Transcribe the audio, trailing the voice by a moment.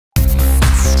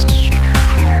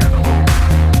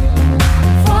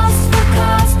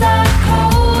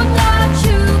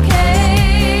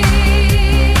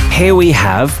Here we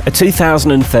have a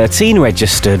 2013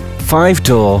 registered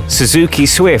 5-door Suzuki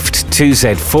Swift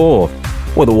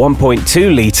 2Z4 with a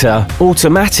 1.2-litre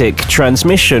automatic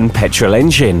transmission petrol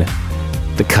engine.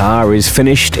 The car is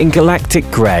finished in galactic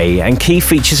grey and key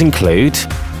features include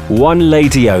one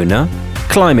lady owner,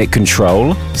 climate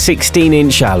control,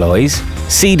 16-inch alloys,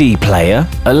 CD player,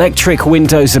 electric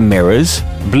windows and mirrors,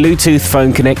 Bluetooth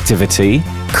phone connectivity,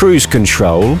 cruise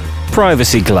control,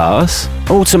 privacy glass,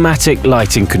 automatic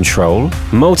lighting control,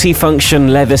 multifunction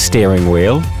leather steering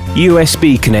wheel,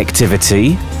 USB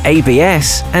connectivity,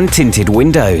 ABS and tinted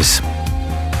windows.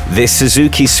 This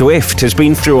Suzuki Swift has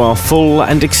been through our full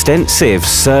and extensive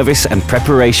service and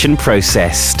preparation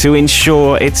process to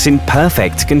ensure it's in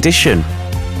perfect condition.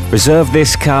 Reserve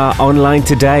this car online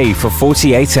today for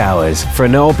 48 hours for a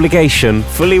no obligation,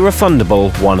 fully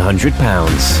refundable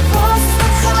 £100.